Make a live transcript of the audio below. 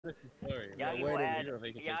finish the story. Y'all wait a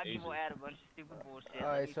minute. people add a bunch of stupid bullshit. All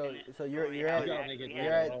Let right, me so finish the so story you're how at it You gotta make it actually you're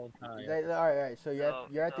good the at happened. whole time. all right, all right. So So,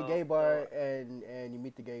 you're at the so, gay bar so, and you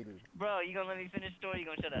meet the gay dude. bro, you gonna let me finish the story? You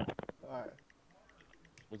gonna shut up? All right.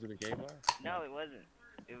 Was it a gay bar? No, it wasn't.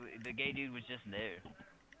 The gay dude was just there,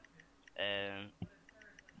 and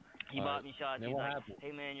he bought me shots. Then He's what like, happened?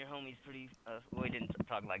 "Hey man, your homie's pretty." Well, he didn't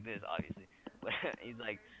talk like this, obviously, but he's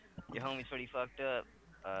like, "Your homie's pretty fucked up."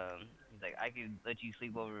 He's like, "I could let you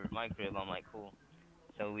sleep over at my crib." I'm like, "Cool."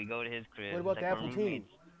 So we go to his crib. What He's about the like, "My apple roommate's."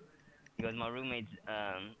 teenies? He goes, "My roommate's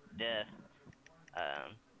deaf."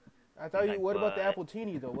 Um, I he's thought you. like, What about the "But." apple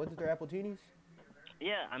teenies though? Wasn't there apple teenies?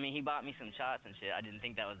 Yeah, I mean, he bought me some shots and shit. I didn't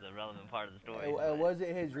think that was a relevant part of the story, And but was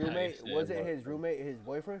it his roommate? Nice, Was it yeah, his roommate? His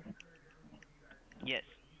boyfriend? yes,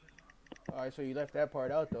 All right, so you left that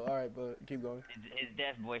part out though. All right, but keep going. his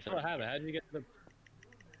deaf So boyfriend. what happened? How did you get to the?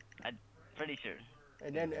 I'm pretty sure.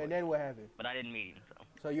 And then what happened? But I didn't meet him, so.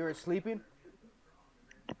 So you were sleeping?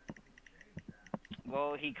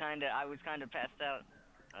 Well, I was kinda passed out,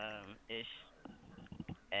 ish,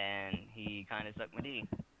 and he kinda sucked my D.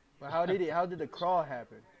 But how did it? How did the crawl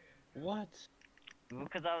happen? What?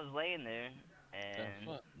 Because I was laying there, The and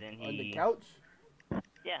fuck? then he. On the couch?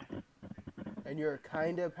 Yeah, And you're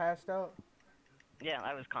kinda passed out? yeah,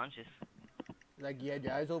 I was conscious. Like you had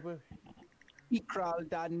your eyes open? He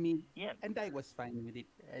crawled on me, Yep. and I was fine with it.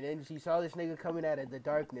 And then she saw this nigga coming out of the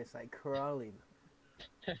darkness, like crawling,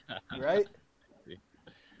 right?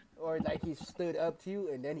 Or like he stood up to you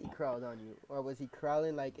and then he crawled on you, or was he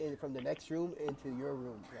crawling like in from the next room into your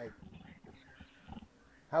room? Like,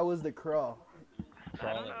 how was the crawl?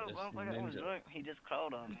 I don't Crawling, know this what motherfucker was ninja. doing. He just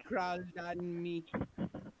crawled on me. Crawled on me.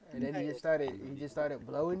 And then he just started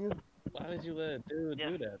blowing you. Why would you let a dude Yeah.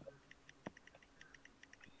 do that?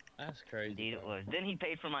 That's crazy. Indeed it bro. was. Then he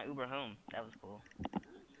paid for my Uber home. That was cool.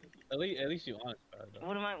 At least you honest about it. Though.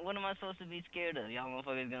 What am I supposed to be scared of? Y'all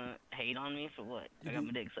motherfuckers gonna hate on me for what? I got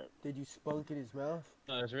my dick sucked. Did you spunk in his mouth?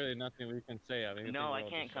 No, there's really nothing we can say. I mean, No, we're I all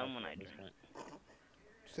can't just come shocked when I at this drink. point.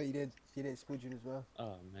 So you didn't smooch in his mouth?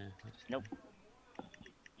 Oh man. Nope.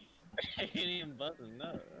 He ain't even buzzing.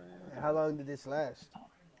 No. How long did this last?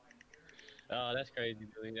 Oh, that's crazy,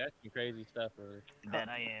 Billy. That's some crazy stuff, really. That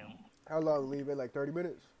I am. How long? Leave it like 30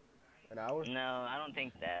 minutes? An hour? No, I don't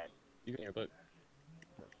think that. You can your book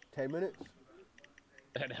 10 minutes?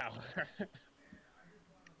 an hour.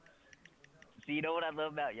 See, you know what I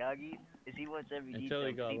love about Yagi? Is he wants every Until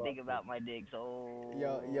he detail. got He think lost. about my dick so.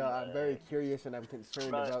 Yo, I'm very curious and I'm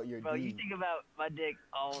concerned bro, about your bro, you deed. think about my dick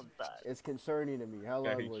all the time. It's concerning to me. How long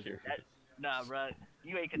Very was it? curious. Nah, bro,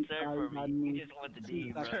 you ain't concerned for me. You just want the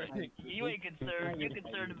D, bro. You ain't concerned. You're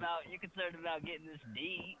concerned about getting this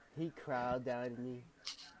D. He crawled on me.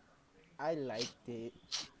 I liked it.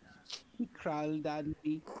 He crawled on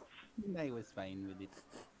me, and I was fine with it.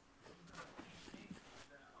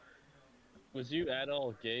 Was you at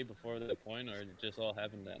all gay before that point, or did it just all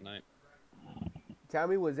happened that night? Tell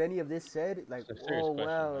me, was any of this said? Like, It's a serious oh question.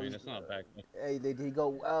 wow. I mean, it's not back. Hey, did he go?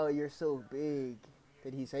 Wow, you're so big.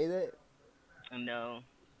 Did he say that? No.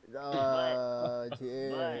 Oh, But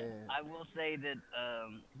yeah. I will say that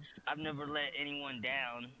I've never let anyone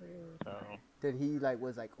down. So. Did he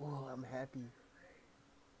was like, oh, I'm happy?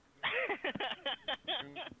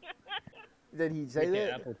 Did he say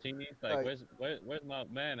that? Apple teeny? Like, Like- where's my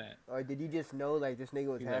man at? Or did you just know like this nigga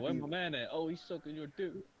was He's like, happy? where's my man at? Oh, he's sucking your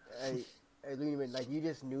dick. Hey, Lehman, like you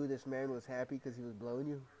just knew this man was happy because he was blowing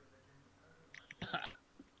you?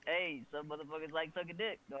 Hey, some motherfuckers like sucking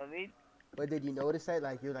dick. Know what I mean? But did you notice that?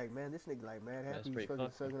 Like you're like, man, this nigga like mad That's happy. He's pretty fucking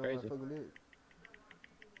fucking sucking on crazy. my fucking dick.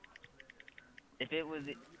 If it was,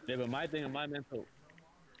 Yeah, but my thing in my mental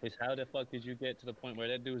is how the fuck did you get to the point where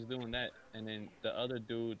that dude was doing that, and then the other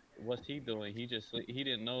dude, what's he doing? He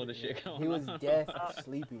didn't know the shit going on. He was deaf,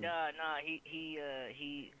 sleeping. nah, he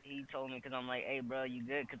told me because I'm like, hey, bro, you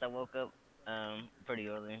good? Because I woke up pretty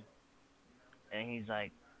early, and he's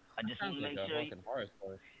like, I just want Sounds to like make a sure, fucking horror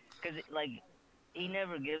story. because like, he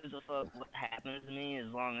never gives a fuck what happens to me as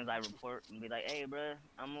long as I report and be like, hey, bro,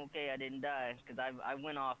 I'm okay, I didn't die, because I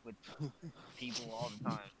went off with people all the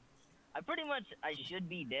time. I should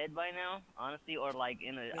be dead by now, honestly, or like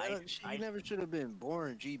in a. You never should have been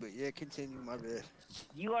born, G. But yeah, continue. My bad.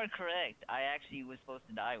 You are correct. I actually was supposed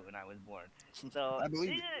to die when I was born. So I believe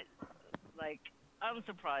it. like, I'm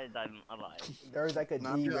surprised I'm alive. There was like a No,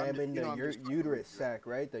 I'm D just- ram in the I'm just- uterus sac,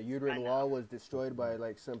 right? The I uterine know. wall was destroyed by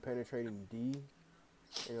like some penetrating D.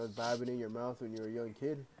 And it was vibing in your mouth when you were a young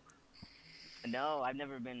kid. No, I've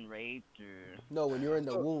never been raped or. No, when you were in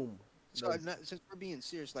the So- womb. So, Like, since we're being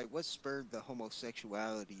serious, like, what spurred the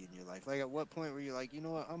homosexuality in your life? Like, at what point were you like, you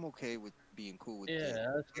know what, I'm okay with being cool with Yeah,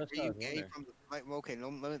 that. that's Were what I you was gay wondering. from the like? Okay, no,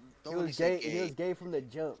 don't He let me was say gay. He gay. was gay from the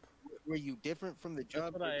jump. Were you different from the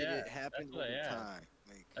jump, what or I did it asked. happen That's what over I asked. time?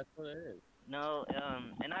 Like, That's what it is. No, and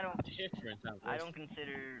Different sounds I worse. don't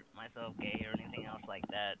consider myself gay or anything else like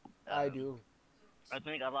that. I do. I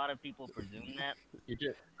think a lot of people presume that. You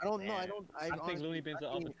just, I don't know. Yeah. I I think honestly, Looney Bin's an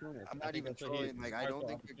I mean, opportunist. I'm I not think even that's what he is. trolling. Like, I don't Hardcore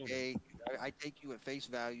think you're opportunist. gay. I take you at face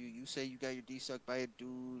value. You say you got your D sucked by a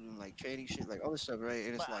dude and like tranny shit, like all this stuff, right?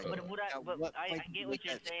 And it's like, But would I? at But what I point do get you what make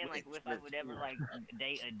you're that saying. Like, switch if I where would it's ever like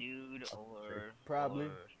date a dude or Probably.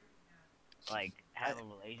 or, like have a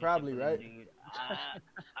relationship Probably, with right? a dude,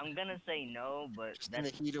 I'm gonna say no, but just in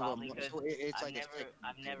that's the heat of a probably moment? because So it's like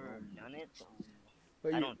I've never done it. So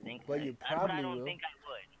But I you, don't think. but you but I probably don't will. think I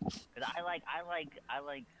would, because I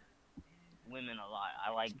like women a lot. I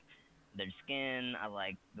like their skin. I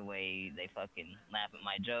like the way they fucking laugh at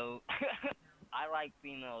my joke. I like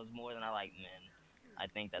females more than I like men. I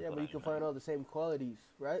think that's Yeah, what but you I'm can saying. find all the same qualities,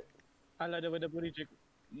 right? I like the way the booty chick.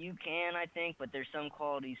 You can, I think, but there's some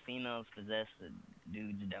qualities females possess that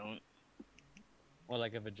dudes don't. Or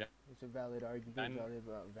like a vagina. It's a valid argument.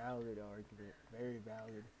 Valid argument. Very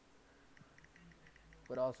valid.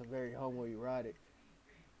 But also very homoerotic.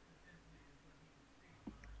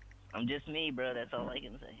 I'm just me, bro. That's all I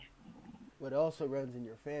can say. But it also runs in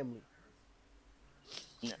your family.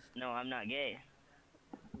 No, I'm not gay.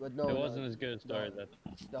 But no, It no, wasn't as good a story no. that.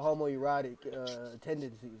 The homoerotic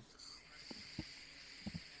tendencies.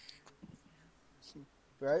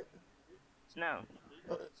 Right? No.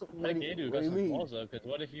 What That do gay you, dude what got do you some mean? balls though, because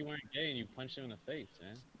what if you weren't gay and you punched him in the face,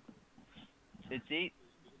 man? See,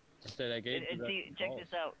 I said that gay dude got see, some check balls.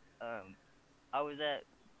 this out. I was at.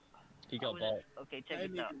 He I got was balls. at, okay, check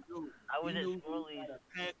That this out. nigga knew. I was He at knew he Squirrely's. had a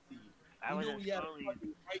patsy. I He was knew at he had a Squirrely's.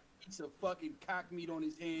 fucking right piece of fucking cock meat on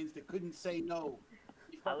his hands that couldn't say no.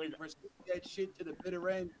 He I fucking was- pursued that shit to the bitter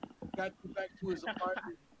end, got you back to his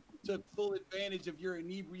apartment, took full advantage of your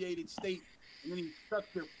inebriated state, and then he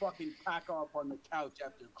sucked your fucking cock off on the couch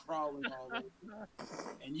after crawling all over.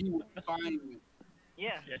 And you were fine with it.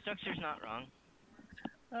 Yeah, the structure's not wrong.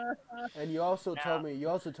 And you also Now- told me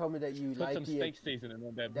that you Put like some the steak seasoning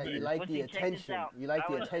on that. that you booty. like Well, the see, check this attention. out. You like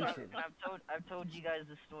I the was- attention. I've told you guys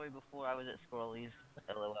this story before. I was at Squirrely's,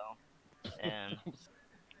 LOL, and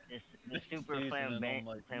this super Seasoning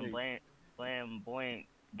on flamboyant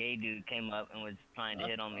gay dude came up and was trying to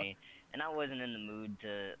hit on me, and I wasn't in the mood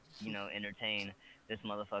to, entertain this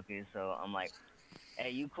motherfucker. So I'm like,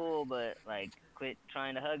 hey, you cool, but like, quit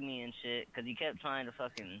trying to hug me and shit, because he kept trying to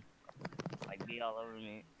fucking like be all over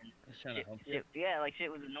me. And He's trying to help you. shit, yeah, like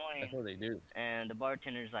shit was That's annoying. what they do. And the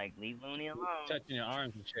bartender's like, leave Looney alone. Touching your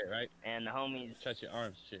arms and shit, right? And the homies Touch your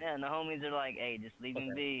arms and shit. Yeah, and the homies are like, hey, just leave him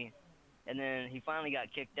Okay. be. And then he finally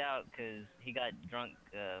got kicked out because he got drunk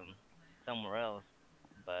somewhere else,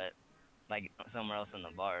 but like somewhere else in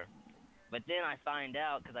the bar. But then I find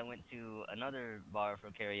out, because I went to another bar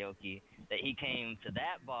for karaoke, that he came to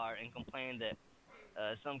that bar and complained that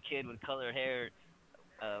some kid with colored hair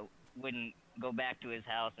wouldn't go back to his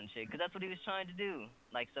house and shit, because that's what he was trying to do.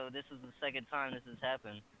 Like, so this is the second time this has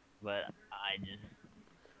happened, but I just,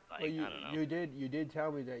 like, Well, I don't know. you did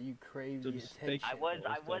tell me that you crave So the the steak- attention. I was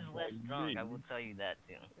Stuff less like drunk. I me. will tell you that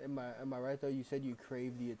too. Am I right though? You said you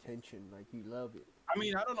crave the attention, like you love it. I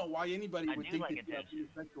mean, I don't know why anybody I would do think like that you have attention.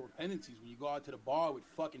 sexual tendencies when you go out to the bar with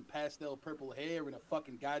fucking pastel purple hair and a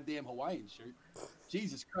fucking goddamn Hawaiian shirt.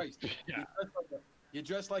 Jesus Christ. Yeah. You're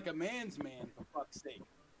dressed like a man's man, for fuck's sake.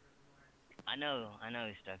 I know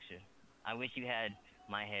structure. I wish you had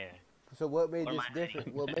my hair. So what made Or this my-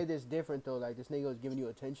 different? What made this different though? Like this nigga was giving you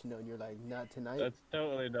attention though, and you're like, not tonight. That's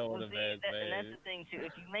totally not what Well, a see, man's and that's man. the thing too.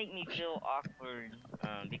 If you make me feel awkward,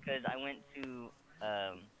 because I went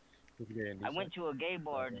to a gay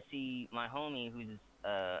bar to see my homie who's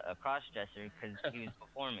a cross-dresser because he was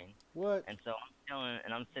performing, What? and so I'm chilling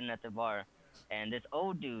and I'm sitting at the bar, and this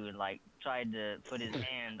old dude like tried to put his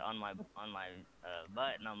hand on my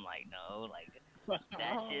butt, and I'm like, no, like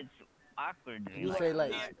that shit's awkward to me. You Like, say,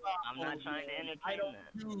 like- I'm not trying to I entertain don't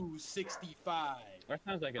that. do 65. That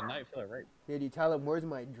sounds like a night for a rape. Did you tell him where's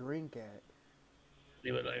my drink at?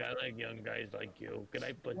 They were like, I like young guys like you. Can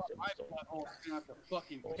I put some My salt? butthole is not to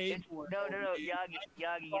fucking pay It's, for it. no, okay?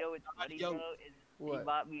 Yagi, you know what's funny, Yo. bro? Is he What?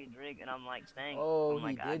 bought me a drink, and I'm like, thanks. Oh, I'm he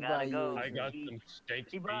like, I did gotta buy you go. a I got He- some steak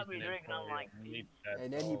he brought me a seasoning drink, and for I'm you. like, I need that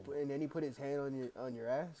And then he put his hand on your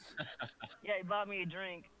ass. Yeah, he bought me a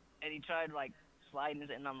drink, and he tried like sliding it,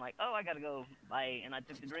 and I'm like, oh, I gotta go. Bye, and I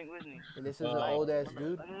took the drink with me. And this is an Oh. old ass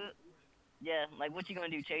dude. Yeah, like what you gonna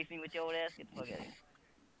do? Chase me with your old ass? Get the fuck out of here.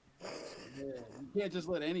 Yeah, you can't just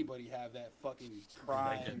let anybody have that fucking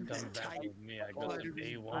Like prime. just comes back with me. I go to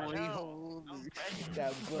Buttery A1. boy No, hole. I'm precious.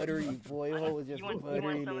 That buttery boy hole was just You want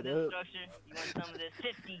buttering some of it this up. structure? You want some of this?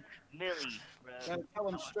 50 milli, bro. Gotta tell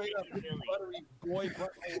them straight up, this buttery boy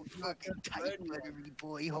butthole. Fucking tight buttery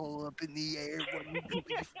boy hole up in the air. What you doing,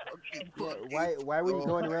 fucking Yeah, bucket? why were you Oh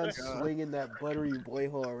going my around God. swinging that buttery boy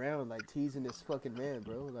hole around like teasing this fucking man,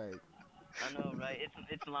 bro? Like, I know, right?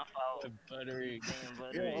 It's my fault. Buttery. Damn, Yo,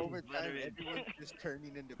 buttery. over time, Buttery. everyone's just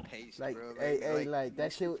turning into paste, like, bro. hey, like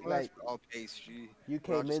that shit, for us, like we're all paste, G. you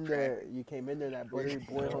We're all came just in crack. there, that buttery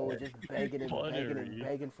boy hole was just begging and begging and Buttery.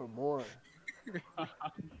 begging for more.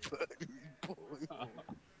 Buttery boy hole.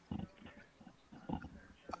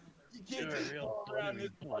 You can't You're a just real go around this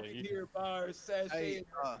buttery fucking boy. near bar sashaying Hey,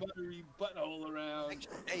 your buttery butthole around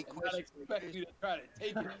Hey, and not question. expect you to try to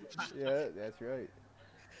take it. Yeah, that's right.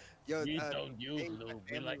 Yo, We don't use hey, my lube.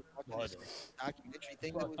 We family like was watching butter. this documentary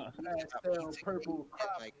thing that was Fucking released about pastel Pizzagate purple and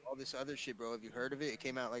crop. like all this other shit, bro. Have you heard of it? It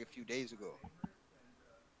came out like a few days ago.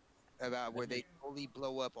 About where they totally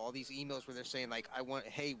blow up all these emails where they're saying like, I want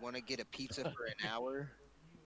to get a pizza for an hour.